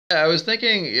I was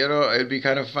thinking, it'd be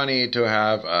kind of funny to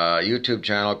have a YouTube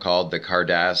channel called the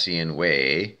Cardassian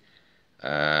Way,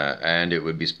 and it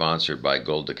would be sponsored by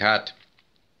Gul Ducat.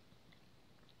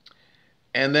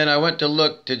 And then I went to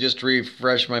look to just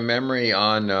refresh my memory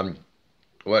on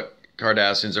what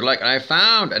Cardassians are like, and I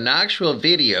found an actual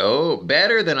video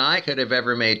better than I could have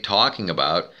ever made talking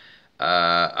about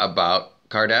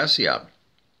Cardassia.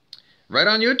 Right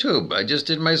on YouTube. I just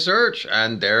did my search,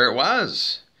 and there it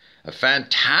was. A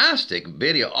fantastic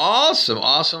video. Awesome.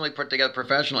 Awesomely put together.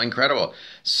 Professional. Incredible.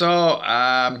 So,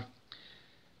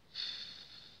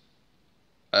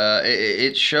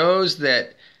 it shows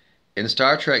that in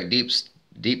Star Trek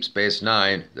Deep Space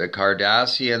Nine, the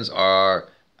Cardassians are...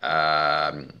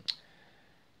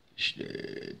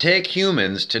 take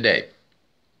humans today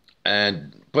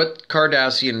and put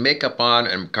Cardassian makeup on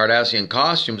and Cardassian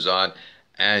costumes on,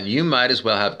 and you might as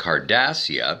well have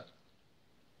Cardassia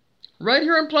right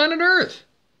here on planet Earth.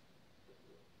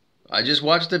 I just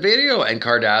watched the video, and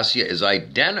Cardassia is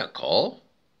identical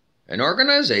in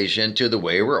organization to the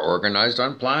way we're organized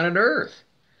on planet Earth,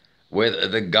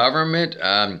 with the government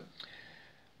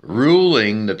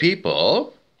ruling the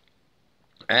people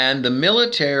and the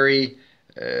military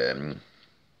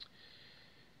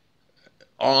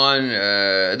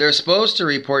they're supposed to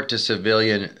report to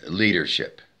civilian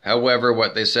leadership. However,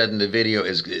 what they said in the video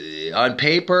is, on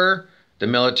paper, the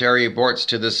military reports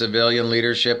to the civilian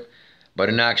leadership, but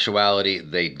in actuality,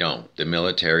 they don't. The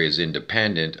military is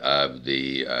independent of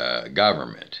the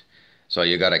government. So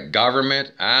you got a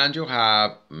government and you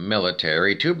have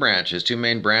military, two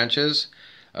main branches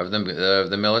of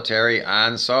the military,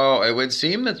 and so it would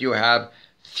seem that you have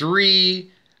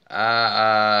three.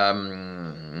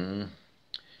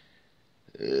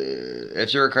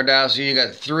 If you're a Cardassian, you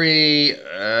got three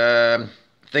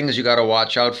things you got to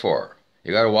watch out for.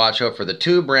 You got to watch out for the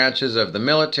two branches of the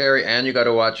military, and you got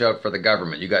to watch out for the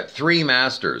government. You got three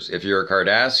masters if you're a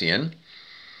Cardassian.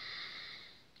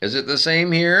 Is it the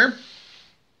same here?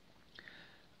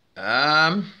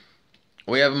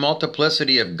 We have a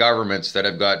multiplicity of governments that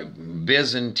have got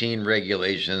Byzantine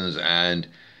regulations and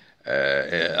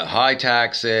high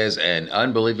taxes and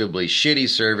unbelievably shitty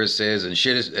services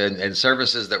and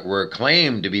services that were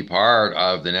claimed to be part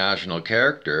of the national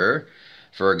character.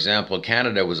 For example,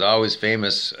 Canada was always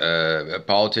famous.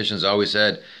 Politicians always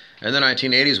said, in the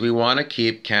 1980s, we want to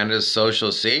keep Canada's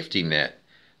social safety net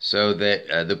so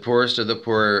that the poorest of the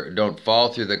poor don't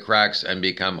fall through the cracks and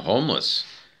become homeless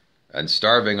and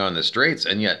starving on the streets.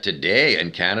 And yet today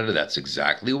in Canada, that's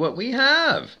exactly what we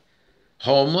have.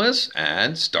 Homeless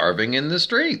and starving in the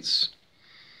streets.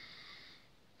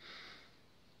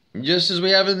 Just as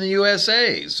we have in the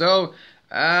USA. So,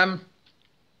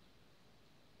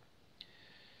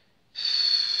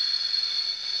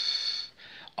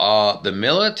 the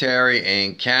military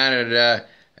in Canada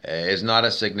is not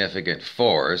a significant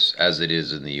force as it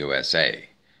is in the USA.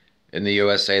 In the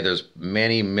USA, there's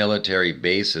many military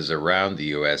bases around the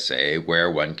USA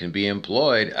where one can be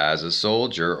employed as a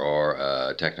soldier or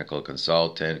a technical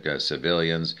consultant,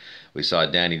 civilians. We saw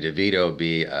Danny DeVito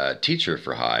be a teacher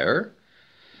for hire.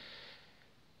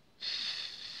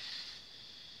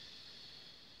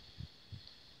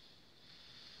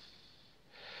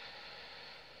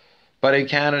 But in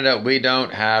Canada, we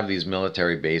don't have these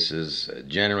military bases,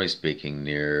 generally speaking,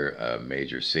 near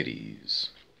major cities.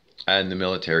 And the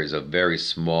military is a very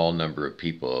small number of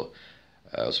people,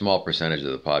 a small percentage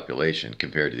of the population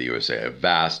compared to the USA, a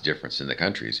vast difference in the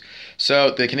countries. So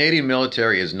the Canadian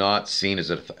military is not seen as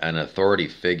an authority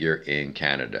figure in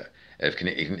Canada.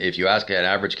 If you ask an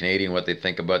average Canadian what they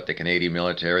think about the Canadian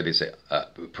military, they say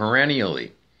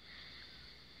perennially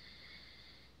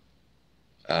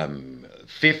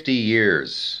 50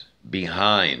 years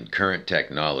behind current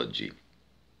technology.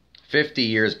 50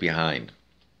 years behind.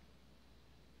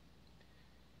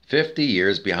 50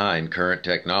 years behind current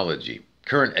technology,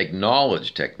 current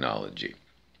acknowledged technology.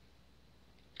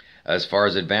 As far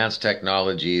as advanced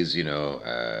technologies,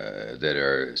 that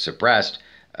are suppressed,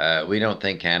 we don't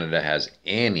think Canada has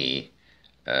any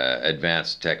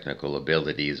advanced technical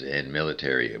abilities in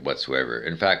military whatsoever.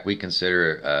 In fact, we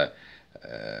consider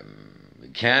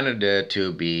Canada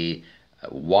to be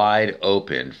wide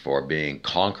open for being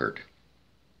conquered.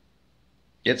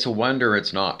 It's a wonder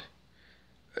it's not.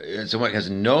 So it has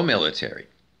no military.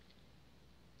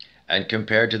 And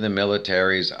compared to the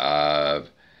militaries of,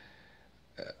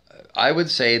 I would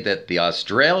say that the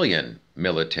Australian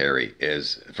military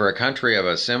is, for a country of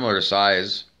a similar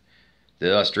size,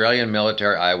 the Australian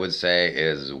military, I would say,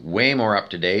 is way more up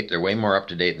to date. They're way more up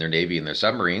to date in their Navy and their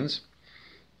submarines.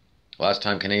 Last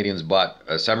time Canadians bought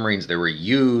submarines, they were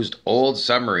used old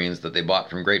submarines that they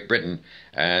bought from Great Britain,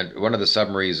 and one of the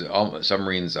submarines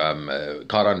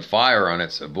caught on fire on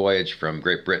its voyage from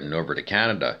Great Britain over to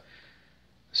Canada.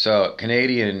 So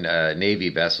Canadian Navy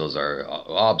vessels are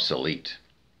obsolete.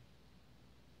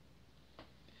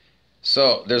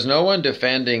 So there's no one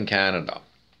defending Canada.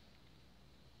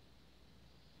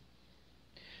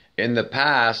 In the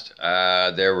past,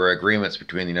 there were agreements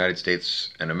between the United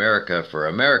States and America for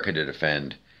America to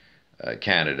defend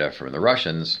Canada from the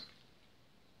Russians.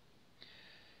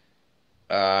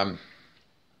 Well,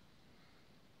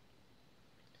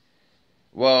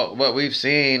 what we've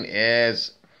seen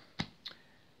is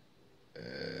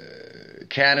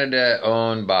Canada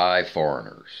owned by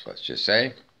foreigners, let's just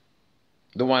say.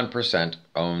 The 1%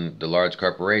 own the large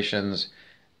corporations,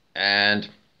 and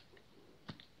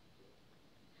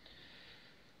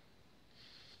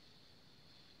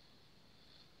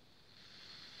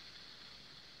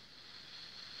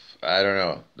I don't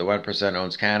know, the 1%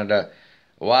 owns Canada.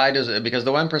 Why does it? Because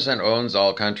the 1% owns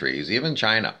all countries, even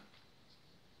China.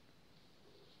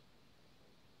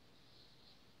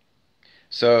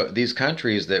 So these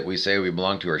countries that we say we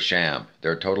belong to are sham.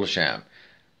 They're a total sham.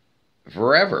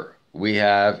 Forever, we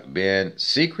have been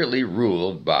secretly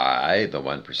ruled by the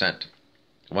 1%.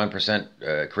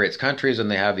 1% creates countries, and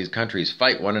they have these countries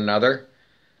fight one another.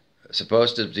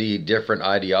 Supposed to be different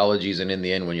ideologies, and in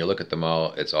the end, when you look at them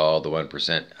all, it's all the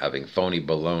 1% having phony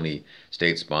baloney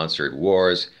state-sponsored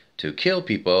wars to kill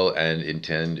people and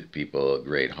intend people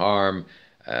great harm.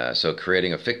 So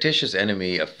creating a fictitious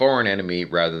enemy, a foreign enemy,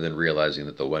 rather than realizing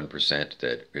that the 1%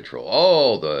 that control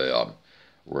all the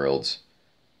worlds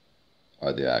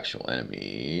are the actual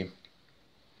enemy.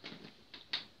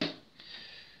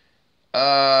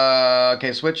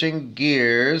 Okay, switching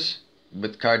gears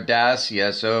with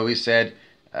Cardassia. So we said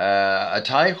a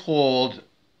tight hold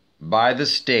by the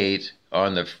state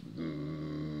on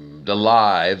the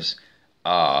lives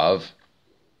of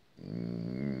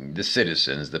the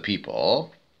citizens, the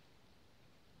people.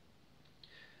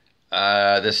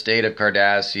 The state of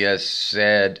Cardassia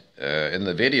said in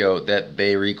the video that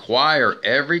they require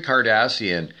every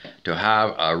Cardassian to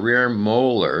have a rear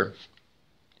molar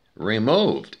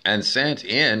removed and sent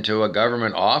into a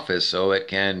government office so it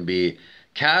can be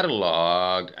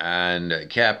cataloged and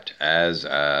kept as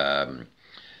the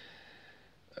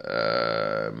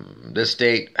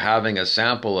state having a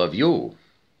sample of you.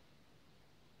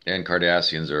 And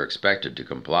Cardassians are expected to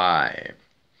comply.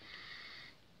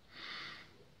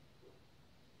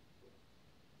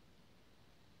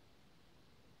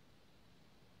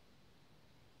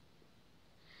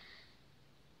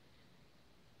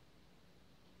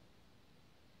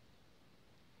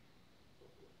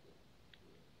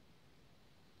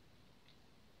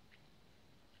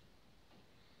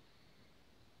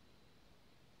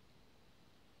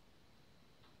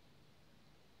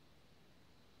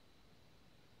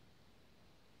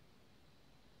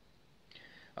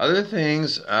 Other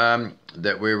things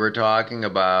that we were talking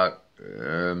about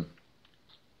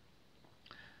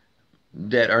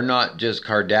that are not just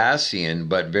Cardassian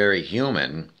but very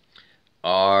human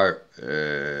are,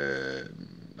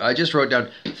 I just wrote down,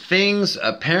 things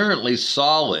apparently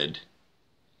solid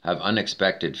have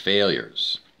unexpected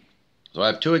failures. So I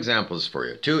have two examples for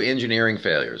you, two engineering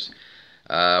failures.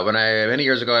 Many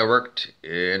years ago, I worked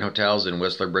in hotels in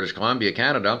Whistler, British Columbia,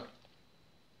 Canada.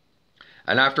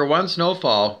 And after one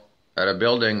snowfall at a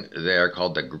building there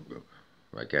called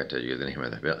I can't tell you the name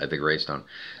of the Greystone.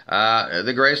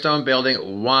 The Greystone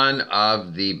building, one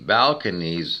of the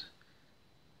balconies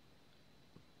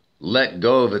let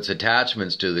go of its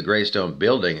attachments to the Greystone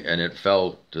building and it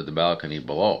fell to the balcony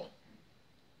below.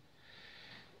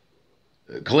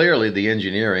 Clearly the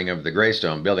engineering of the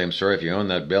Greystone building, I'm sorry if you own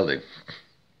that building,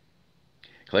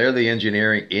 clearly the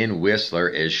engineering in Whistler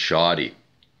is shoddy.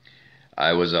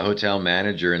 I was a hotel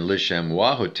manager in Le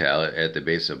Chamois Hotel at the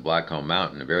base of Blackcomb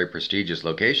Mountain, a very prestigious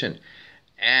location.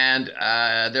 And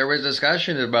there was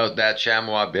discussion about that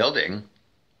Chamois building,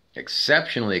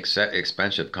 exceptionally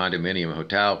expensive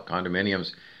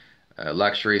condominiums,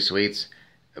 luxury suites.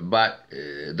 But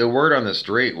the word on the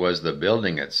street was the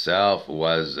building itself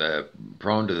was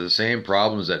prone to the same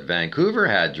problems that Vancouver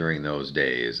had during those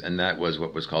days, and that was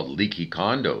what was called leaky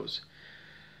condos.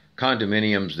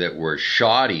 Condominiums that were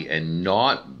shoddy and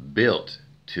not built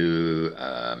for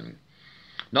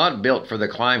the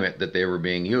climate that they were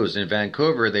being used. In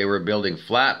Vancouver, they were building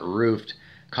flat-roofed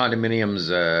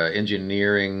condominiums,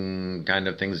 engineering kind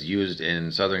of things used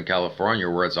in Southern California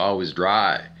where it's always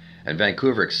dry. And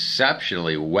Vancouver,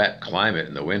 exceptionally wet climate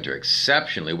in the winter,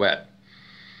 exceptionally wet.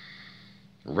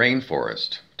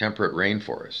 Rainforest temperate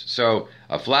rainforest. So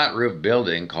a flat roof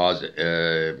building caused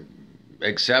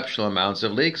exceptional amounts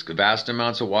of leaks, vast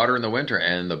amounts of water in the winter,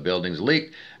 and the buildings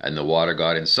leaked, and the water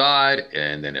got inside,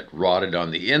 and then it rotted on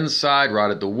the inside,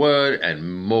 rotted the wood, and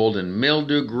mold and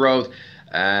mildew growth,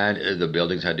 and the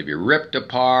buildings had to be ripped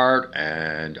apart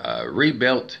and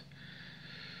rebuilt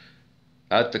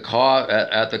at the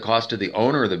cost to the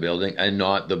owner of the building and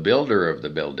not the builder of the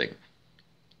building.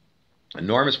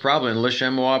 Enormous problem. In Le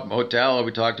Chamois Hotel,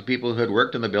 we talked to people who had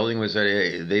worked in the building.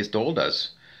 They told us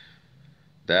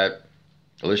that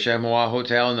Le Chamois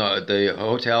Hotel and the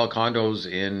hotel condos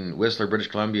in Whistler, British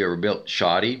Columbia were built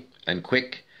shoddy and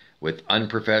quick with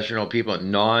unprofessional people,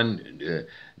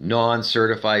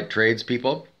 non-certified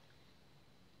tradespeople.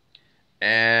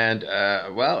 And,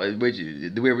 well,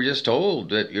 we were just told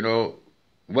that, you know,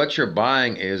 what you're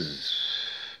buying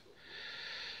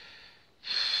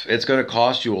it's going to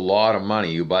cost you a lot of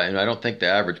money. And I don't think the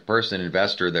average person,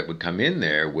 investor that would come in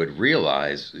there would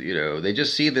realize, you know, they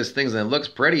just see these things and it looks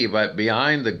pretty, but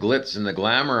behind the glitz and the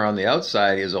glamour on the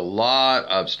outside is a lot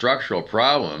of structural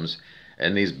problems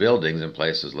in these buildings in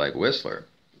places like Whistler.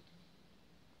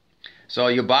 So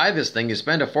you buy this thing, you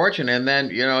spend a fortune, and then,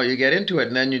 you know, you get into it,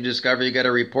 and then you discover you get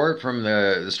a report from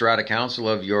the strata council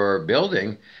of your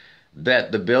building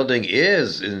that the building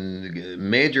is in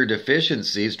major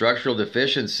deficiencies, structural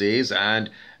deficiencies, and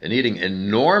needing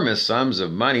enormous sums of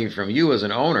money from you as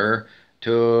an owner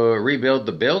to rebuild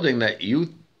the building that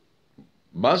you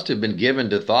must have been given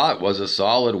to thought was a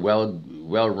solid,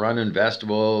 well-run,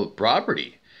 investable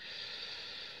property.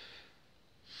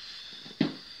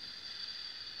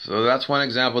 So that's one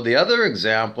example. The other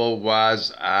example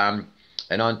was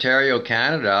in Ontario,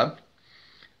 Canada,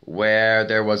 where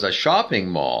there was a shopping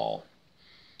mall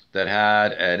that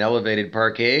had an elevated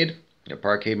parkade, a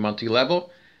parkade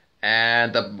multi-level,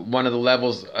 and one of the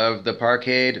levels of the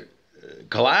parkade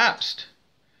collapsed.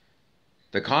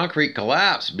 The concrete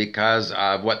collapsed because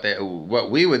of what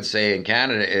we would say in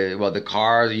Canada is, well, the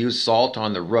cars use salt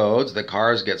on the roads, the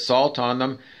cars get salt on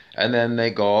them, and then they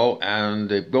go in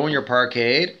your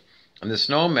parkade, and the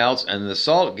snow melts, and the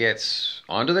salt gets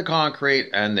onto the concrete,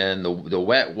 and then the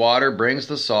wet water brings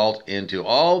the salt into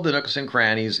all the nooks and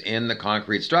crannies in the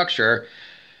concrete structure.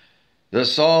 The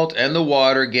salt and the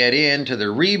water get into the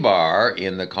rebar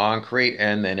in the concrete,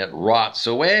 and then it rots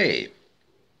away.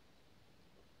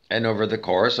 And over the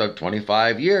course of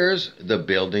 25 years, the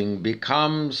building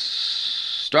becomes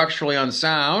structurally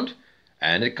unsound,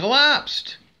 and it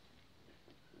collapsed.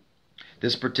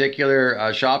 This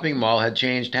particular shopping mall had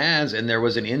changed hands, and there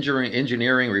was an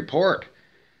engineering report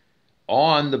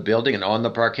on the building and on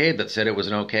the parkade that said it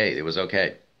was okay. It was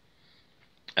okay.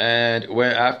 And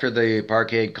after the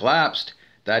parkade collapsed,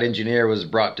 that engineer was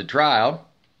brought to trial.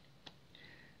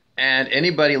 And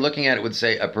anybody looking at it would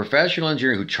say a professional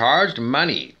engineer who charged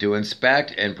money to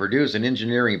inspect and produce an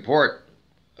engineering report,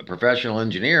 a professional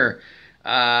engineer,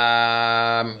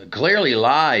 clearly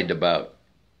lied about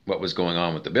what was going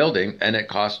on with the building, and it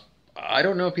cost, I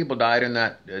don't know if people died in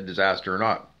that disaster or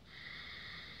not.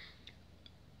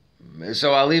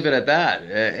 So I'll leave it at that.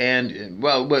 And,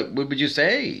 well, what would you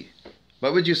say?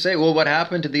 What would you say? Well, what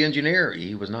happened to the engineer?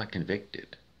 He was not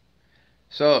convicted.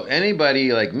 So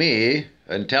anybody like me,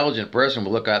 an intelligent person,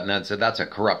 will look at that and say, that's a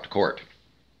corrupt court.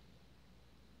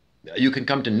 You can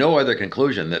come to no other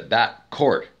conclusion that that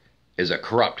court is a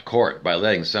corrupt court by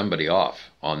letting somebody off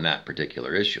on that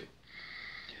particular issue.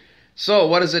 So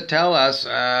what does it tell us?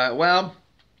 Well,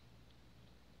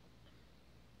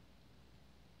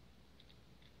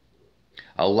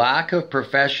 a lack of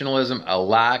professionalism, a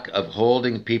lack of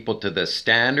holding people to the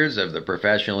standards of the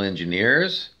professional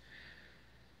engineers.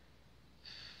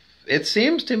 It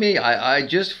seems to me, I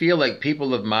just feel like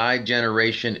people of my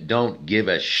generation don't give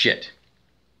a shit.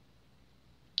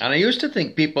 And I used to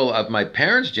think people of my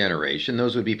parents' generation,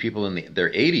 those would be people in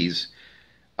their 80s,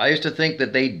 I used to think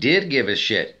that they did give a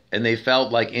shit. And they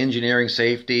felt like engineering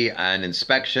safety and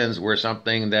inspections were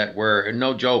something that were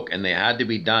no joke, and they had to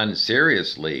be done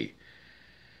seriously.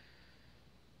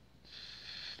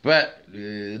 But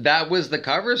that was the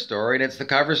cover story, and it's the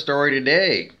cover story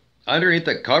today. Underneath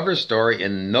the cover story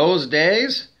in those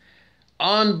days,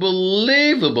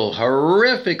 unbelievable,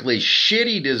 horrifically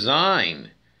shitty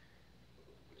design,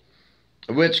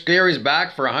 which carries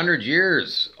back for 100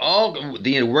 years. All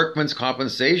the workmen's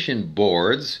compensation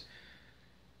boards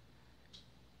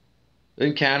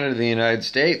in Canada and the United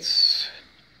States,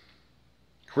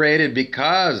 created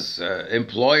because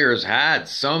employers had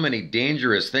so many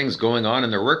dangerous things going on in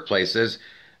their workplaces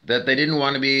that they didn't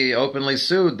want to be openly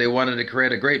sued. They wanted to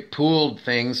create a great pooled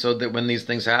thing so that when these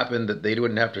things happened, that they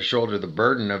wouldn't have to shoulder the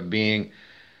burden of being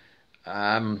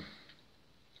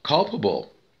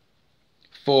culpable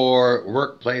for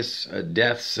workplace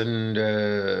deaths and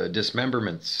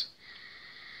dismemberments.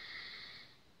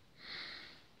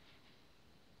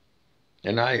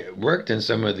 And I worked in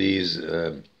some of these,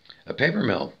 a paper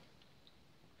mill,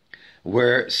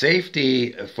 where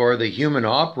safety for the human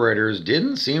operators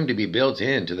didn't seem to be built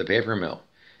into the paper mill.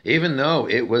 Even though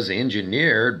it was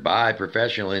engineered by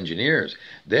professional engineers,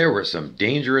 there were some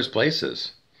dangerous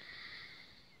places.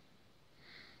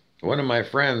 One of my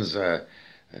friends almost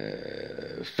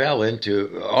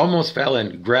fell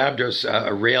and grabbed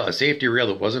a rail, a safety rail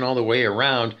that wasn't all the way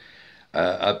around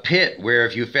a pit where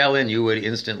if you fell in, you would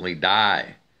instantly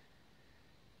die.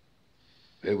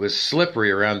 It was slippery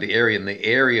around the area, and the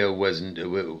area wasn't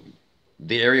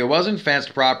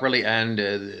fenced properly, and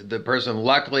the person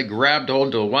luckily grabbed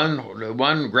hold to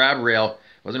one grab rail.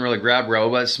 It wasn't really a grab rail,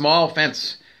 but a small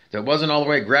fence that wasn't all the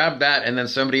way. Grabbed that, and then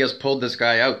somebody else pulled this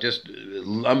guy out. Just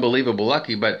unbelievable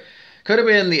lucky, but could have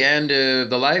been the end of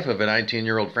the life of a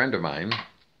 19-year-old friend of mine.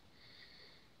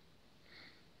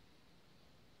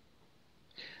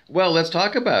 Well, let's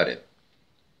talk about it.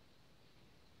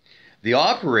 The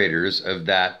operators of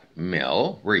that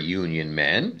mill were union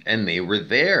men, and they were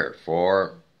there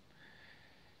for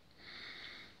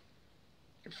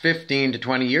 15 to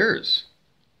 20 years.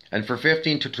 And for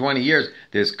 15 to 20 years,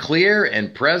 there's clear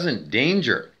and present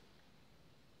danger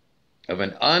of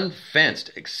an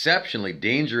unfenced, exceptionally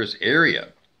dangerous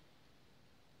area,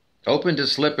 open to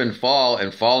slip and fall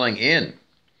and falling in.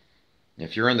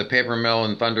 If you're in the paper mill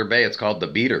in Thunder Bay, it's called the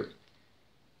beater,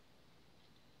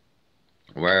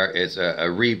 where it's a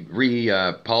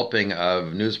re-pulping of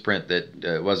newsprint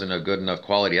that wasn't of good enough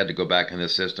quality. Had to go back in the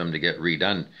system to get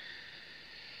redone.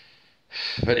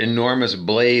 But enormous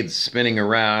blades spinning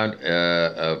around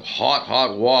of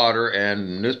hot water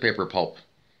and newspaper pulp.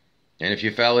 And if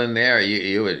you fell in there,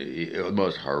 it was the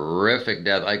most horrific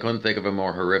death. I couldn't think of a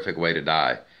more horrific way to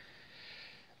die.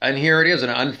 And here it is,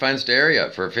 an unfenced area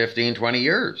for 15, 20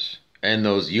 years. And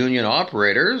those union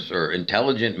operators are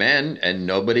intelligent men, and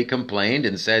nobody complained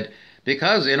and said,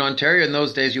 because in Ontario in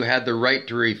those days you had the right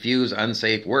to refuse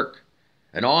unsafe work.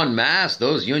 And en masse,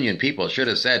 those union people should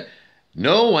have said,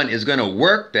 no one is going to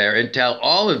work there until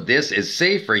all of this is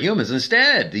safe for humans.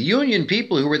 Instead, the union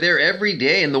people who were there every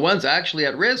day and the ones actually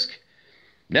at risk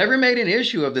never made an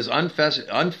issue of this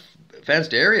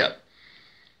unfenced area.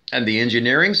 And the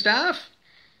engineering staff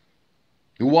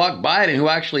who walked by it and who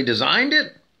actually designed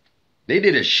it, they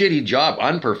did a shitty job,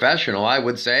 unprofessional, I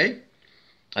would say.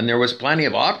 And there was plenty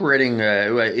of operating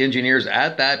engineers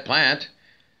at that plant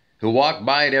who walked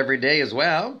by it every day as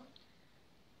well.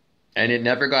 And it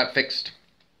never got fixed.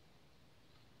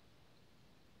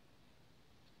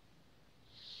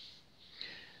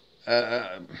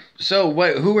 So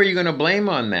who are you going to blame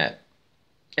on that?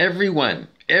 Everyone.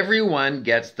 Everyone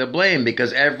gets the blame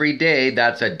because every day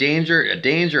that's a danger,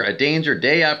 day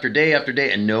after day after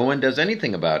day, and no one does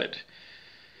anything about it.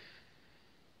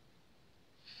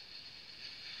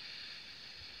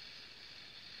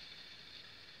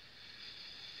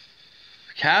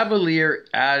 Cavalier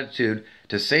attitude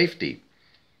to safety.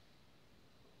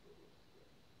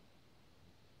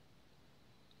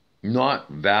 Not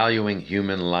valuing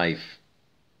human life.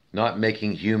 Not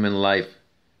making human life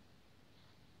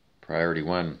priority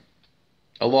one.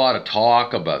 A lot of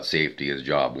talk about safety is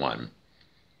job one.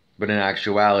 But in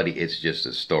actuality, it's just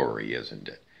a story, isn't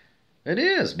it? It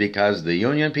is, because the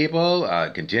union people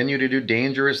continue to do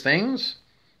dangerous things,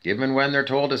 even when they're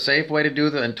told a safe way to do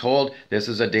them and told this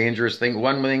is a dangerous thing.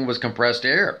 One thing was compressed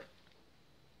air.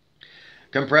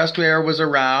 Compressed air was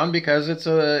around because it's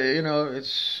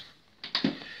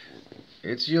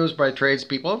it's used by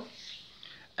tradespeople,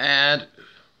 and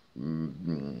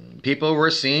people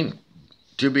were seen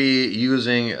to be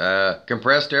using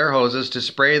compressed air hoses to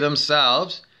spray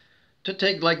themselves to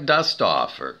take like dust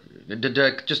off, or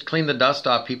to just clean the dust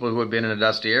off people who had been in a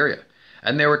dusty area.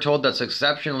 And they were told that's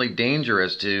exceptionally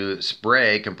dangerous to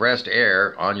spray compressed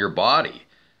air on your body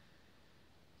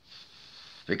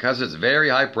because it's very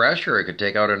high pressure. It could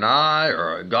take out an eye,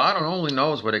 or God only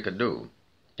knows what it could do.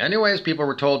 Anyways, people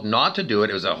were told not to do it.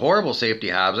 It was a horrible safety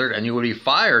hazard, and you would be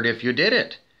fired if you did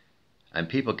it. And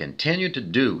people continued to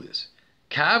do this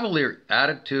cavalier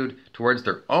attitude towards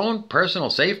their own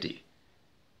personal safety.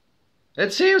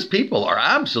 It seems people are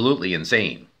absolutely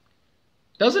insane.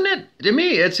 Doesn't it? To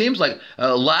me, it seems like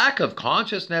a lack of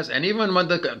consciousness, and even when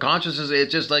the consciousness,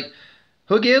 it's just like,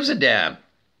 who gives a damn?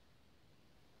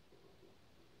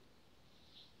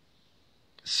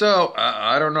 So,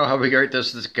 I don't know how we get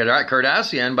this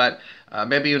Cardassian, but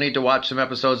maybe you need to watch some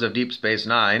episodes of Deep Space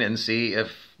Nine and see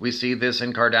if we see this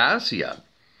in Cardassia.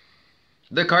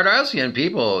 The Cardassian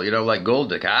people, like Gul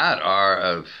Ducat,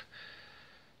 are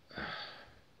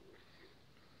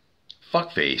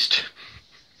fuck-faced.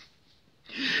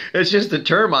 It's just the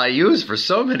term I use for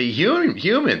so many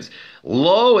humans.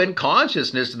 Low in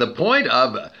consciousness to the point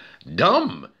of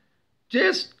dumb.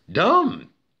 Just dumb.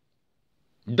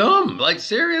 Dumb. Like,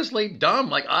 seriously dumb.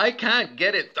 Like, I can't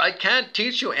get it. I can't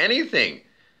teach you anything.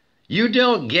 You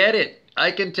don't get it.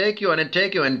 I can take you and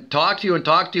take you and talk to you and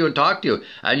talk to you and talk to you.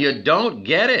 And you don't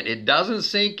get it. It doesn't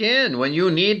sink in when you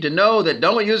need to know that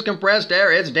don't use compressed air.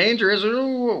 It's dangerous.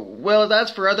 Well,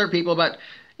 that's for other people, but,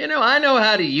 I know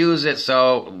how to use it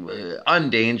so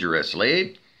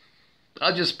undangerously.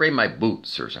 I'll just spray my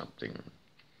boots or something.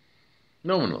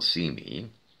 No one will see me.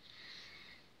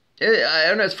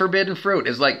 It's forbidden fruit.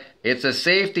 It's like, it's a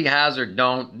safety hazard.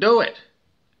 Don't do it.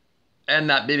 And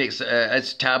that makes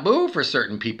it's taboo for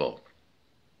certain people.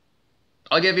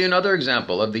 I'll give you another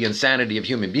example of the insanity of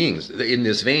human beings in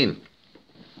this vein.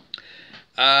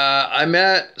 I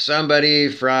met somebody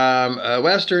from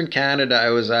Western Canada. I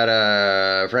was at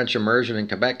a French immersion in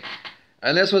Quebec.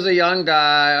 And this was a young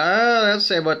guy, let's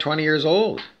say about 20 years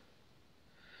old.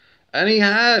 And he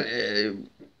had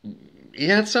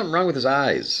something wrong with his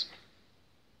eyes.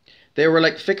 They were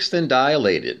like fixed and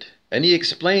dilated. And he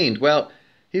explained,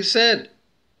 he said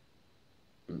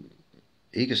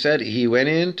he went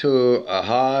into a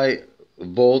high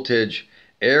voltage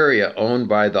area owned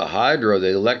by the hydro, the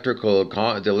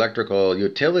electrical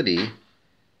utility.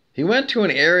 He went to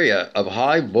an area of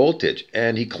high voltage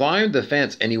and he climbed the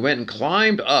fence and he went and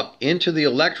climbed up into the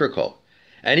electrical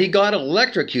and he got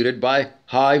electrocuted by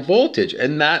high voltage,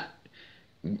 and the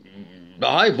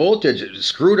high voltage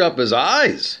screwed up his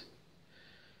eyes.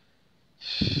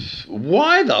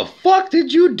 Why the fuck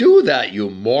did you do that,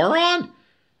 you moron?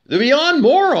 The beyond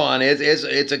moron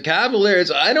it's a cavalier.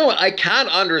 I can't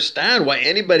understand why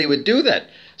anybody would do that.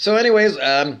 So anyways,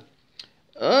 I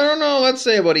don't know, let's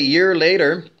say about a year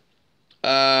later,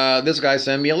 this guy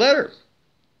sent me a letter.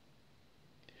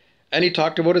 And he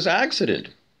talked about his accident.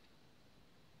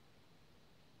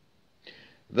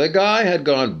 The guy had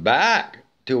gone back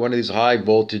to one of these high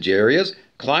voltage areas,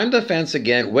 climbed the fence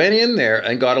again, went in there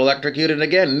and got electrocuted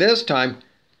again. And this time,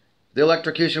 the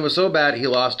electrocution was so bad, he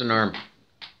lost an arm.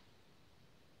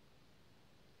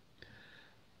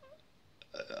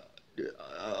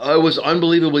 I was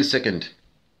unbelievably sickened.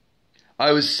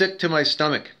 I was sick to my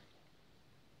stomach.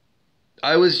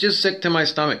 I was just sick to my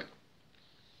stomach.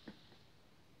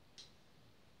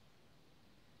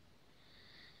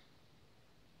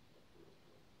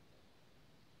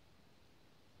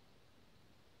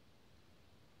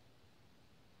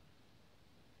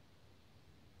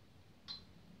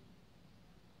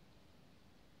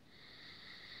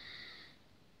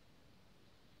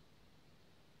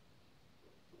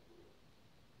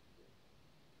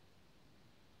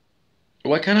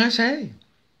 What can I say?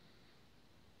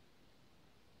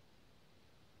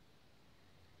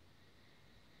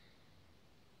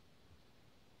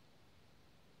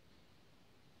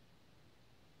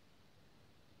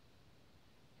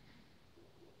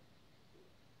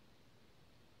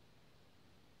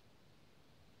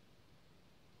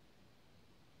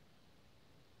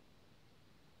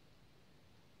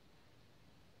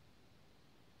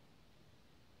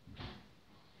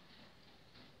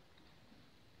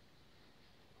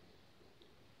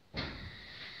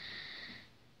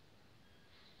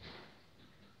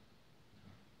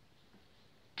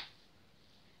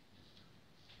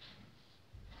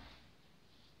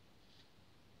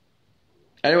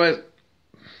 Anyways,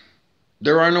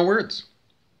 there are no words.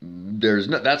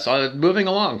 That's all. Moving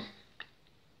along.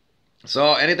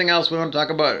 So, anything else we want to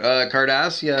talk about?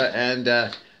 Cardassia and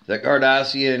the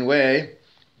Cardassian Way.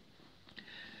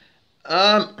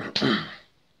 I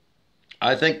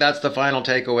think that's the final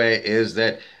takeaway, is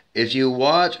that if you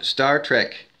watch Star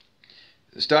Trek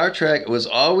was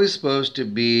always supposed to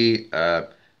be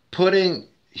putting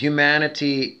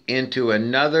humanity into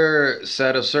another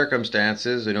set of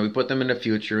circumstances. We put them in the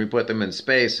future, we put them in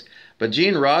space. But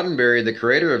Gene Roddenberry, the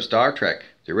creator of Star Trek,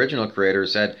 the original creator,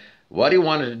 said what he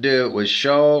wanted to do was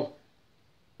show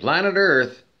planet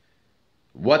Earth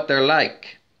what they're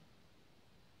like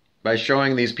by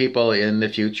showing these people in the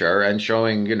future and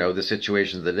showing, the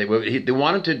situations that they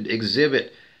wanted to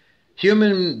exhibit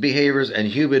human behaviors and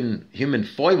human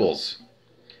foibles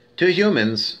to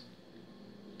humans,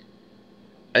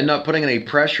 and not putting any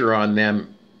pressure on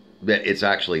them that it's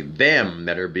actually them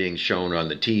that are being shown on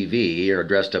the TV or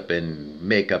dressed up in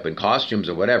makeup and costumes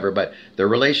or whatever, but the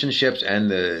relationships and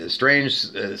the strange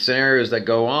scenarios that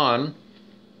go on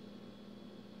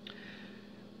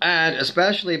And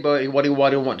especially about what he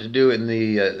wanted to do in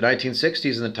the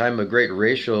 1960s, in the time of great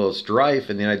racial strife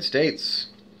in the United States.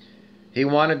 He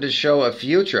wanted to show a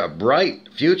future, a bright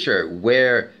future,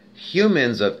 where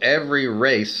humans of every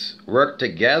race work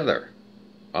together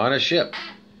on a ship.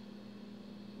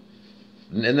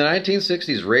 In the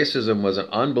 1960s, racism was an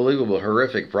unbelievable,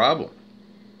 horrific problem.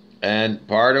 And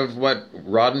part of what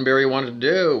Roddenberry wanted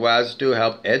to do was to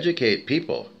help educate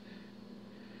people.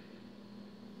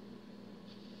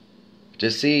 To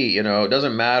see, it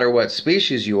doesn't matter what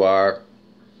species you are,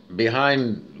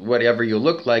 behind whatever you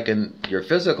look like in your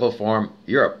physical form,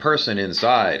 you're a person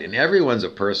inside, and everyone's a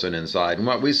person inside. And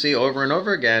what we see over and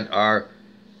over again are,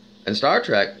 in Star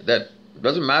Trek, that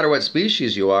doesn't matter what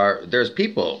species you are, there's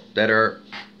people that are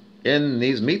in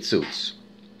these meat suits.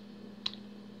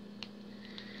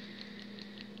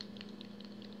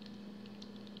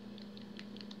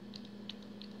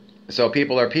 So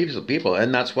people are people,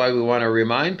 and that's why we want to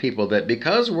remind people that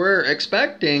because we're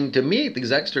expecting to meet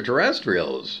these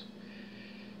extraterrestrials,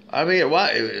 I mean,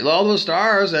 all those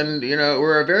stars, and,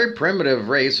 we're a very primitive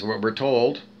race, what we're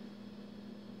told.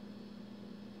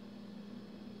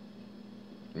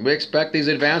 We expect these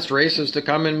advanced races to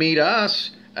come and meet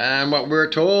us, and what we're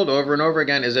told over and over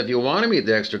again is if you want to meet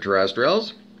the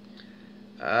extraterrestrials,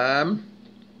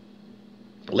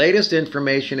 latest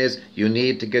information is you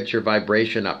need to get your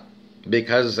vibration up.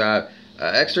 Because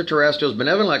extraterrestrials,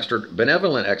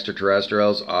 benevolent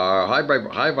extraterrestrials are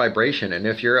high vibration, and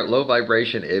if you're at low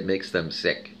vibration, it makes them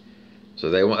sick. So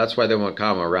that's why they won't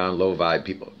come around low vibe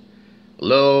people.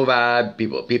 Low vibe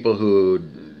people, people who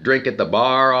drink at the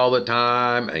bar all the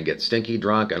time and get stinky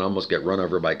drunk and almost get run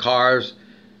over by cars.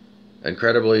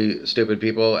 Incredibly stupid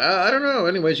people. I don't know.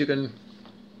 Anyways, you can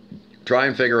try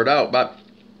and figure it out. But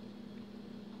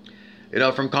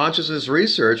from consciousness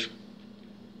research,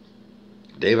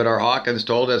 David R. Hawkins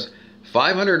told us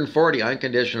 540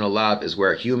 unconditional love is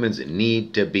where humans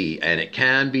need to be, and it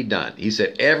can be done. He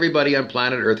said everybody on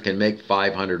planet Earth can make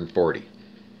 540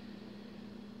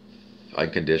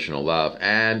 unconditional love.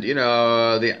 And,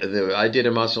 I did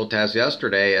a muscle test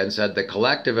yesterday and said the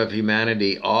collective of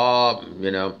humanity,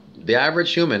 the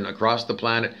average human across the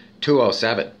planet,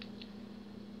 207.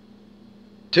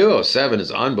 207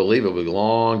 is unbelievably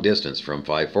long distance from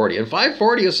 540. And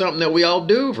 540 is something that we all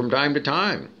do from time to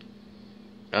time.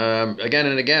 Again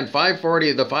and again,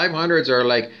 540, the 500s are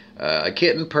like a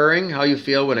kitten purring, how you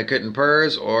feel when a kitten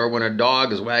purrs, or when a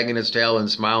dog is wagging its tail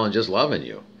and smiling, just loving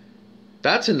you.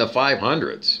 That's in the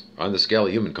 500s on the scale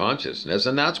of human consciousness,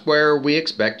 and that's where we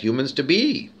expect humans to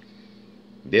be.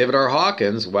 David R.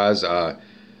 Hawkins was a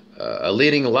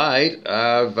leading light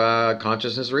of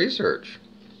consciousness research.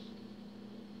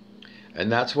 And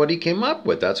that's what he came up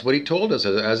with. That's what he told us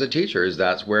as a teacher, is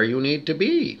that's where you need to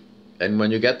be. And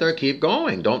when you get there, keep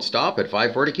going. Don't stop at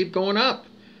 540, keep going up.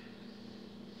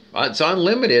 It's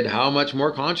unlimited how much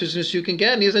more consciousness you can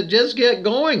get. And he said, just get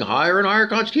going. Higher and higher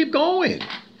consciousness, keep going.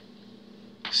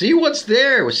 See what's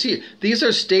there. See, these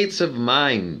are states of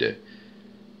mind.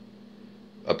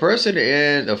 A person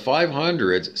in the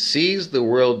 500s sees the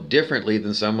world differently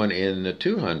than someone in the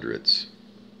 200s.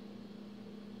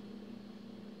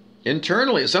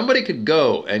 Internally, somebody could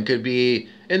go and could be,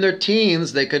 in their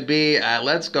teens, they could be at,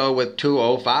 let's go with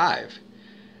 205.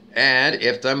 And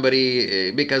if somebody,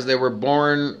 because they were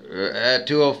born at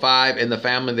 205 in the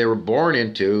family they were born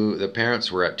into, the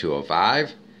parents were at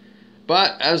 205.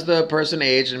 But as the person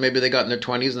aged and maybe they got in their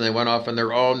 20s and they went off on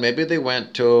their own, maybe they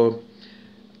went to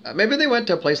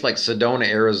a place like Sedona,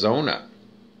 Arizona.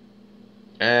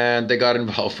 And they got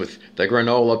involved with the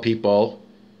granola people.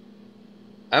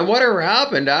 And whatever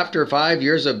happened after 5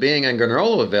 years of being in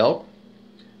Granolaville,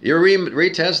 you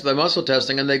retest the muscle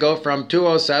testing and they go from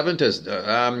 207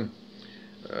 to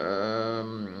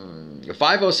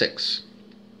 506.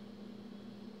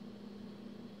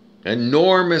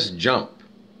 Enormous jump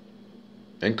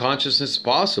in consciousness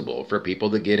possible for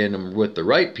people to get in with the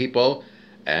right people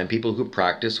and people who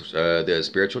practice the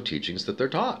spiritual teachings that they're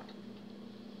taught.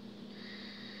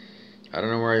 I don't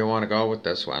know where you want to go with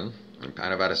this one. I'm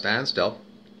kind of at a standstill.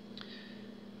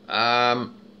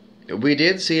 We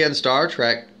did see in Star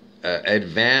Trek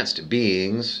advanced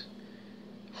beings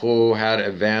who had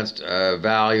advanced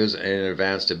values and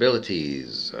advanced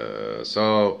abilities.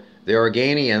 So the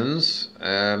Organians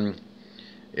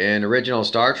in original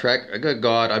Star Trek, good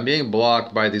God, I'm being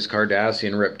blocked by these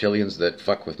Cardassian reptilians that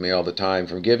fuck with me all the time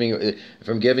from giving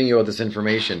you all this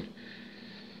information.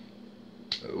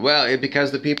 Well,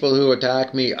 because the people who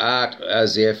attack me act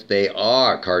as if they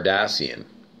are Cardassian.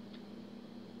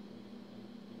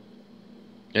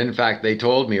 In fact, they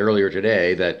told me earlier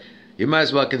today that You might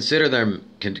as well consider them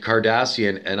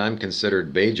Cardassian, and I'm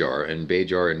considered Bajor, and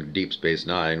Bajor in Deep Space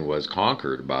Nine was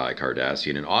conquered by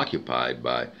Cardassian and occupied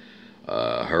by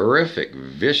horrific,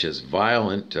 vicious,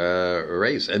 violent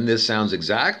race. And this sounds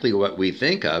exactly what we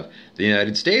think of the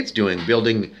United States doing,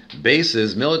 building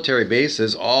bases, military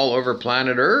bases all over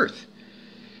planet Earth,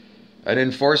 and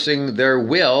enforcing their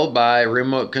will by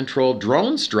remote-controlled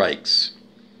drone strikes,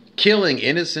 killing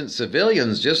innocent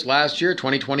civilians. Just last year,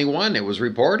 2021, it was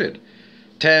reported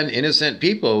 10 innocent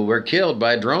people were killed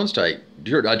by a drone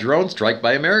strike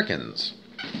by Americans.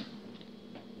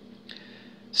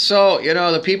 So, you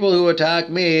know, the people who attack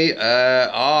me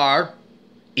are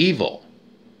evil.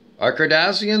 Are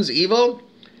Cardassians evil?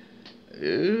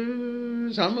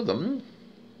 Some of them.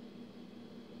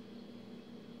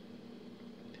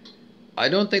 I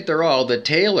don't think they're all. The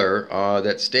Taylor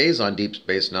that stays on Deep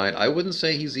Space Nine, I wouldn't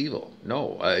say he's evil.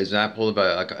 No, example of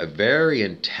a very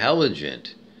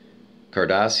intelligent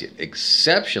Cardassian,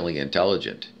 exceptionally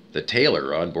intelligent. The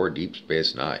Taylor on board Deep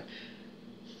Space Nine.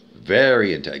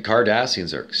 Very intelligent.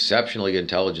 Cardassians are exceptionally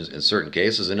intelligent in certain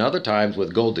cases, and other times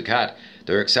with Gul Ducat,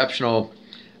 they're exceptional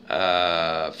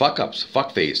fuck-ups,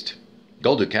 fuck-faced.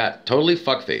 Gul Ducat, totally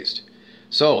fuck-faced.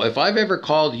 So if I've ever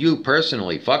called you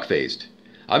personally fuck-faced,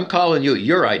 I'm calling you,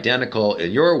 you're identical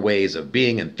in your ways of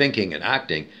being and thinking and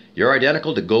acting. You're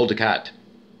identical to Gul Ducat.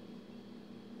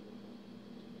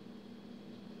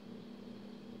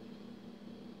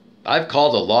 I've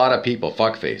called a lot of people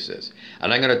fuckfaces.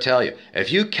 And I'm going to tell you,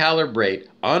 if you calibrate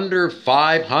under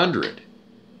 500,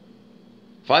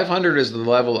 500 is the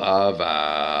level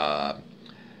of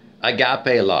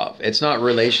agape love. It's not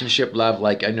relationship love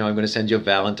like, I know I'm going to send you a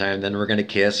Valentine, then we're going to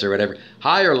kiss or whatever.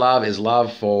 Higher love is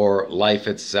love for life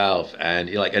itself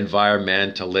and like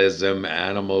environmentalism,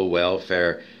 animal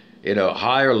welfare. You know,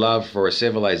 higher love for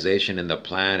civilization and the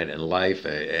planet and life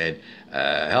and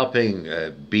helping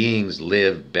beings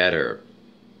live better,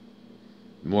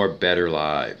 more better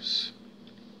lives.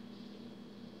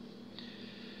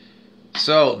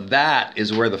 So that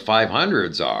is where the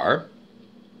 500s are.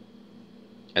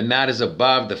 And that is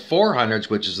above the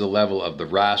 400s, which is the level of the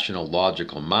rational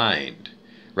logical mind.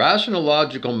 Rational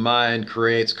logical mind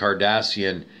creates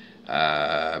Cardassian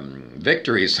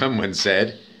victory, someone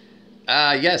said.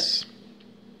 Yes.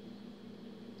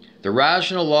 The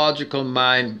rational logical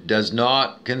mind does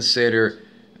not consider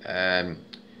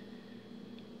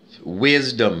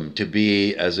wisdom to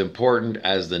be as important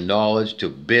as the knowledge to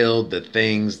build the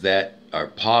things that are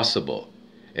possible.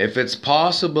 If it's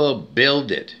possible,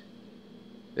 build it.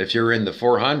 If you're in the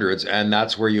 400s, and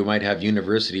that's where you might have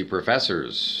university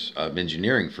professors of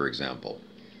engineering, for example.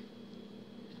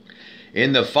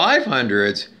 In the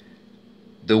 500s,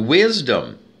 the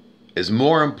wisdom is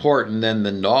more important than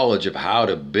the knowledge of how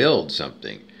to build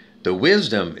something. The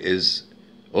wisdom is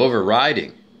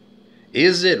overriding.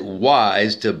 Is it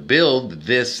wise to build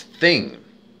this thing?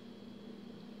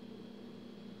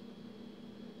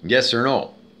 Yes or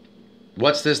no?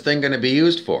 What's this thing going to be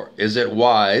used for? Is it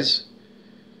wise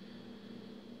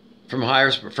from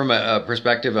a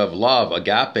perspective of love,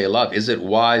 agape love? Is it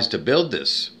wise to build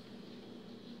this?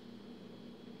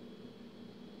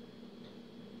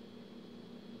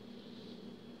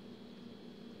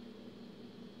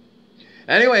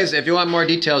 Anyways, if you want more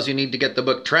details, you need to get the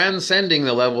book Transcending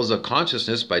the Levels of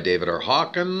Consciousness by David R.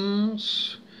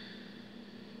 Hawkins.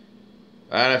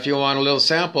 And if you want a little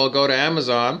sample, go to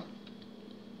Amazon,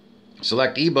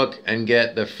 select ebook, and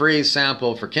get the free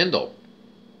sample for Kindle.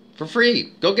 For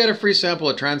free. Go get a free sample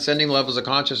of Transcending Levels of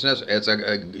Consciousness. It's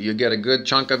you get a good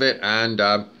chunk of it, and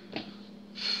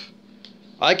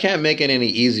I can't make it any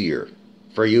easier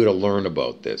for you to learn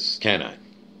about this, can I?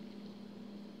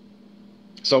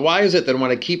 So why is it that when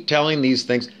I keep telling these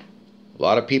things, a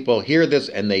lot of people hear this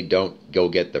and they don't go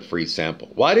get the free sample?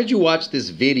 Why did you watch this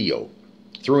video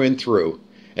through and through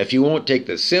if you won't take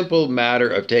the simple matter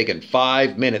of taking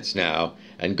 5 minutes now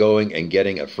and going and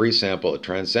getting a free sample of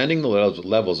Transcending the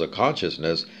Levels of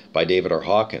Consciousness by David R.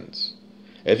 Hawkins?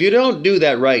 If you don't do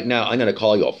that right now, I'm going to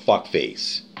call you a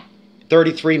fuckface.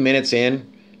 33 minutes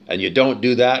in and you don't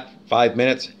do that, 5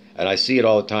 minutes, and I see it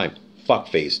all the time.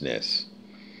 Fuckfaceness.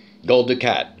 Gul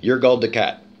Ducat. You're Gul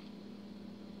Ducat.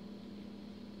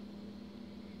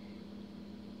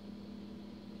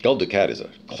 Gul Ducat is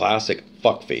a classic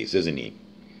fuckface, isn't he?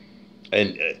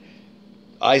 And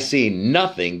I see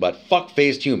nothing but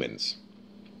fuck-faced humans.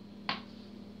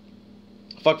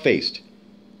 Fuck-faced.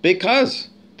 Because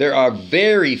there are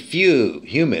very few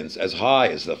humans as high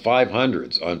as the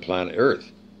 500s on planet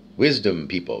Earth. Wisdom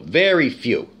people. Very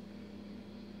few.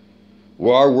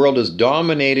 Well, our world is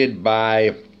dominated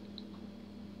by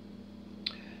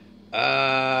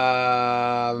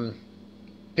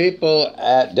people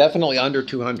at definitely under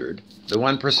 200. The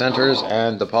 1%ers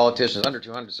and the politicians under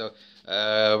 200. So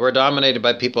we're dominated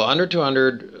by people under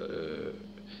 200,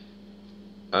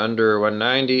 under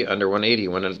 190, under 180,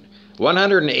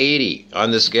 180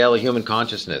 on the scale of human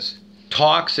consciousness.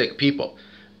 Toxic people.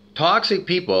 Toxic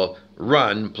people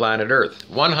run planet Earth.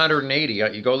 180,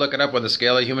 you go look it up on the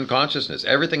scale of human consciousness.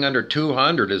 Everything under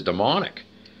 200 is demonic.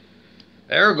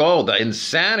 Ergo, the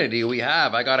insanity we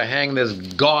have, I gotta hang this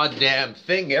goddamn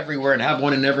thing everywhere and have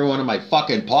one in every one of my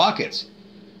fucking pockets.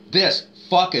 This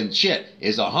fucking shit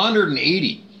is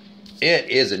 180. It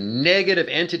is negative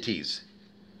entities.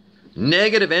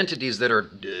 Negative entities that are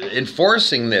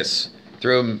enforcing this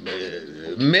through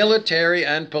military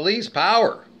and police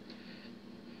power.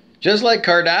 Just like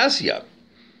Cardassia.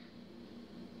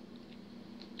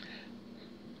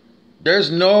 There's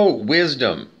no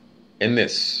wisdom in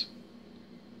this.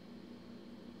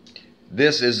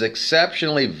 This is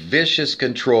exceptionally vicious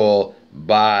control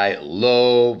by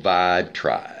low vibe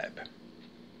tribe.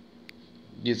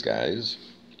 These guys.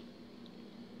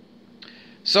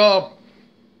 So,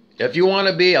 if you want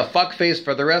to be a fuckface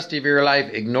for the rest of your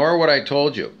life, ignore what I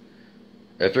told you.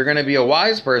 If you're going to be a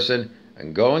wise person,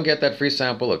 and go and get that free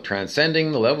sample of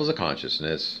Transcending the Levels of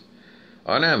Consciousness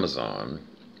on Amazon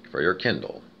for your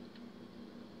Kindle.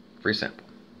 Free sample.